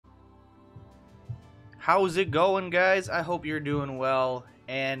How's it going, guys? I hope you're doing well.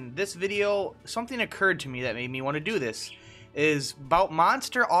 And this video, something occurred to me that made me want to do this, is about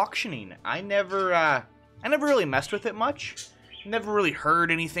monster auctioning. I never really messed with it much. Never really heard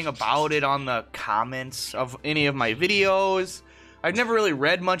anything about it on the comments of any of my videos. I've never really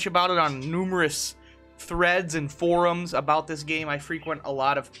read much about it on numerous threads and forums about this game. I frequent a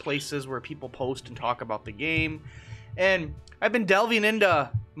lot of places where people post and talk about the game. And I've been delving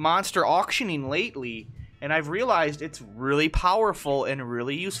into monster auctioning lately, and I've realized it's really powerful and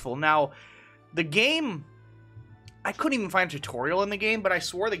really useful. Now, the game, I couldn't even find a tutorial in the game, but I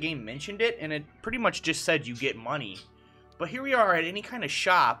swore the game mentioned it, and it pretty much just said you get money. But here we are at any kind of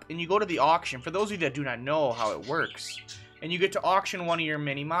shop, and you go to the auction, for those of you that do not know how it works, and you get to auction one of your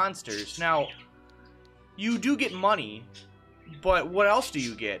mini monsters. Now, you do get money, but what else do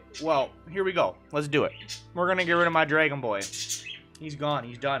you get? Well, here we go. Let's do it. We're gonna get rid of my Dragon Boy. He's gone.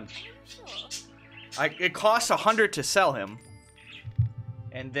 He's done. It costs 100 to sell him,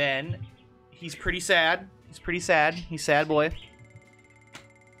 and then he's pretty sad. He's pretty sad. He's sad boy.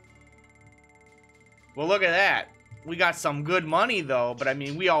 Well, look at that. We got some good money though, but I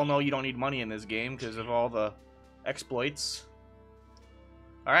mean, we all know you don't need money in this game because of all the exploits.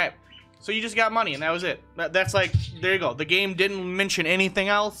 All right. So you just got money, and that was it. That's like, there you go. The game didn't mention anything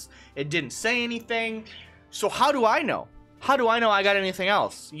else. It didn't say anything. So how do I know? How do I know I got anything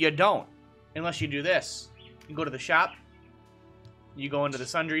else? You don't. Unless you do this. You go to the shop. You go into the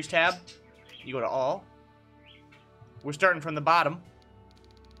Sundries tab. You go to all. We're starting from the bottom.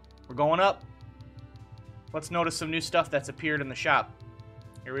 We're going up. Let's notice some new stuff that's appeared in the shop.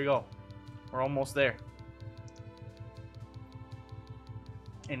 Here we go. We're almost there.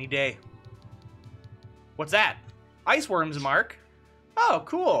 Any day. What's that? Ice worms, Mark. Oh,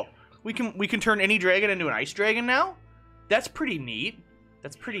 cool. We can turn any dragon into an ice dragon now? That's pretty neat.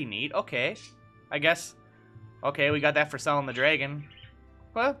 That's pretty neat. Okay. I guess. Okay, we got that for selling the dragon.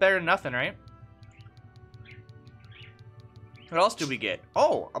 Well, better than nothing, right? What else do we get?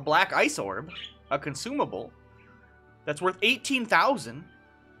 Oh, a black ice orb. A consumable. That's worth 18,000.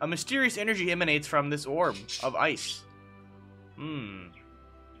 A mysterious energy emanates from this orb of ice.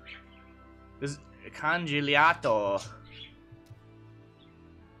 This is Congelato.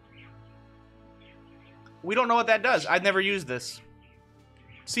 We don't know what that does. I've never used this.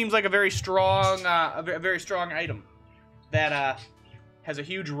 Seems like a very strong item that has a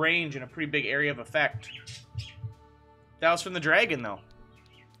huge range and a pretty big area of effect. That was from the dragon, though.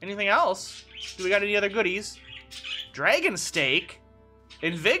 Anything else? Do we got any other goodies? Dragon steak?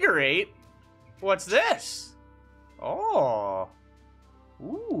 Invigorate? What's this? Oh.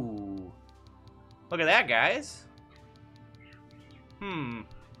 Ooh. Look at that, guys.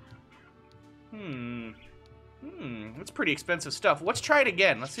 That's pretty expensive stuff. Let's try it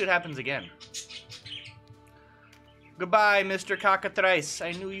again. Let's see what happens again. Goodbye, Mr. Cockatrice.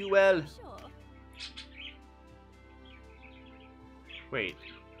 I knew you well. Wait.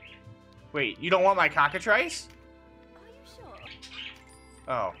 Wait, you don't want my cockatrice? Are you sure?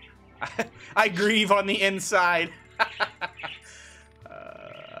 Oh. I grieve on the inside.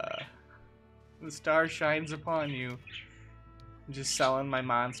 The star shines upon you. I'm just selling my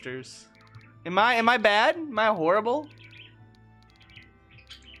monsters. Am I bad? Am I horrible?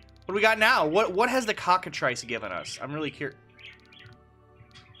 What do we got now? What has the cockatrice given us? I'm really curious.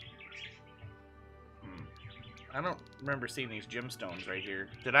 I don't remember seeing these gemstones right here.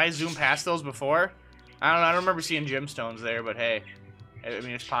 Did I zoom past those before? I don't know. I don't remember seeing gemstones there, but hey. I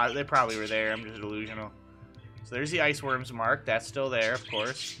mean, they probably were there. I'm just delusional. So there's the ice worms mark. That's still there, of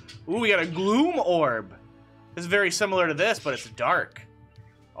course. Ooh, we got a gloom orb. This is very similar to this, but it's dark.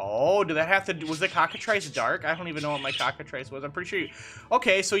 Oh, did that have to do... Was the cockatrice dark? I don't even know what my cockatrice was. I'm pretty sure you...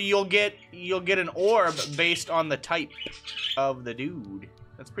 Okay, so you'll get an orb based on the type of the dude.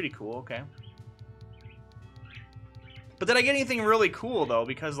 That's pretty cool, okay. But did I get anything really cool, though?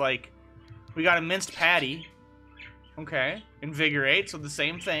 Because, like, we got a minced patty. Okay. Invigorate, so the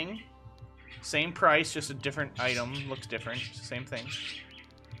same thing. Same price, just a different item. Looks different. It's the same thing.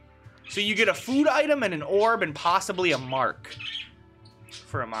 So you get a food item and an orb and possibly a mark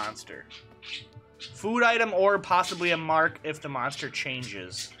for a monster. Food item, orb, possibly a mark if the monster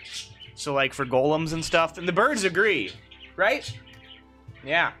changes. So, like, for golems and stuff. And the birds agree, right?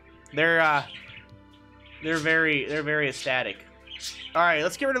 Yeah. They're very ecstatic. Alright,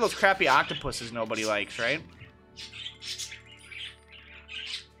 let's get rid of those crappy octopuses nobody likes, right?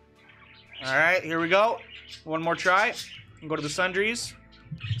 Alright, here we go. One more try. Go to the Sundries.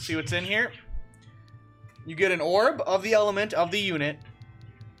 See what's in here. You get an orb of the element of the unit.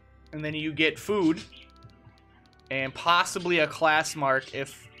 And then you get food. And possibly a class mark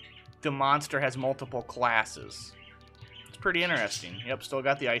if the monster has multiple classes. It's pretty interesting. Yep, still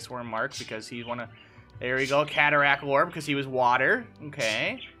got the ice worm mark because he's one of... There we go, cataract orb because he was water.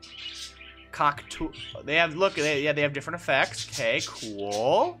 Okay. Cockatoo. They have, look, they have different effects. Okay,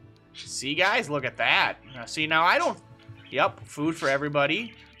 cool. See, guys, look at that. Now, see, now I don't... Yep, food for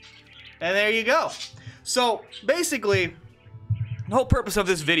everybody. And there you go. So, basically, the whole purpose of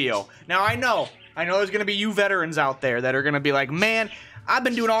this video... Now, I know there's going to be you veterans out there that are going to be like, man, I've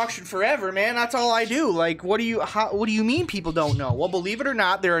been doing auction forever, man. That's all I do. Like, what do you mean people don't know? Well, believe it or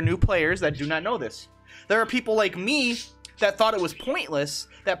not, there are new players that do not know this. There are people like me that thought it was pointless,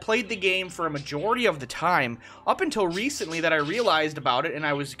 that played the game for a majority of the time, up until recently that I realized about it and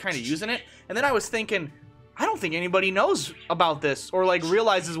I was kind of using it, and then I was thinking, I don't think anybody knows about this or like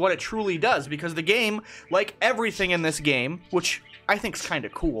realizes what it truly does, because the game, like everything in this game, which I think is kind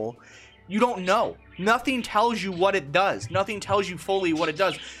of cool, you don't know. Nothing tells you what it does. Nothing tells you fully what it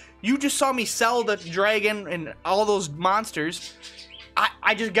does. You just saw me sell the dragon and all those monsters.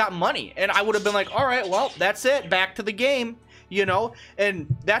 I just got money, and I would have been like, all right, well, that's it, back to the game, you know?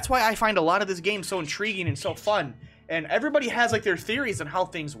 And that's why I find a lot of this game so intriguing and so fun. And everybody has, like, their theories on how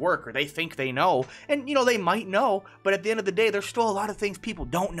things work, or they think they know. And, you know, they might know, but at the end of the day, there's still a lot of things people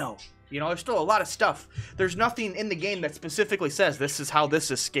don't know. You know, there's still a lot of stuff. There's nothing in the game that specifically says this is how this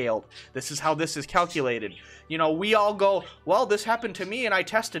is scaled. This is how this is calculated. You know, we all go, well, this happened to me and I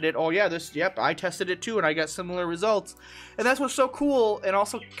tested it. Oh yeah, yep, I tested it too and I got similar results. And that's what's so cool and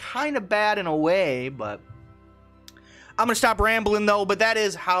also kind of bad in a way, but I'm going to stop rambling though, but that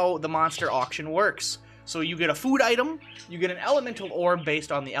is how the monster auction works. So you get a food item, you get an elemental orb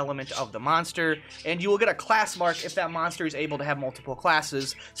based on the element of the monster, and you will get a class mark if that monster is able to have multiple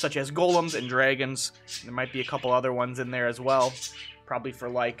classes, such as golems and dragons. There might be a couple other ones in there as well, probably for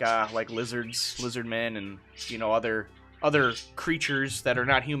like lizards, lizardmen, and you know other creatures that are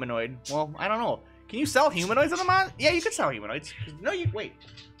not humanoid. Well, I don't know. Can you sell humanoids on the mon? Yeah, you can sell humanoids. No, you wait.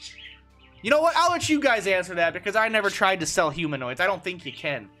 You know what? I'll let you guys answer that because I never tried to sell humanoids. I don't think you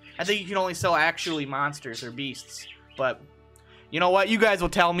can. I think you can only sell actually monsters or beasts, but you know what? You guys will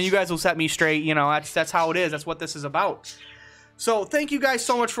tell me. You guys will set me straight. You know, that's how it is. That's what this is about. So thank you guys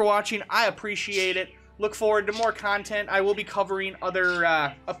so much for watching. I appreciate it. Look forward to more content. I will be covering other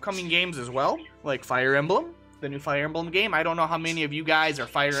upcoming games as well, like Fire Emblem, the new Fire Emblem game. I don't know how many of you guys are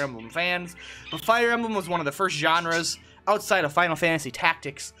Fire Emblem fans, but Fire Emblem was one of the first genres outside of Final Fantasy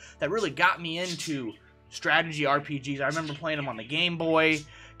Tactics that really got me into strategy RPGs. I remember playing them on the Game Boy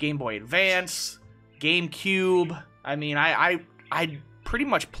Advance, GameCube. I mean, I pretty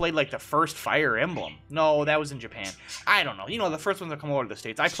much played like the first Fire Emblem. No, that was in Japan. I don't know. You know, the first ones that come over to the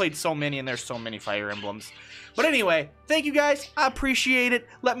States. I played so many, and there's so many Fire Emblems. But anyway, thank you guys. I appreciate it.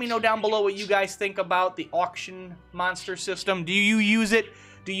 Let me know down below what you guys think about the auction monster system. Do you use it?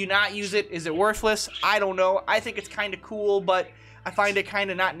 Do you not use it? Is it worthless? I don't know. I think it's kind of cool, but I find it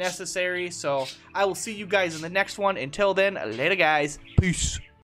kind of not necessary. So I will see you guys in the next one. Until then, later guys. Peace.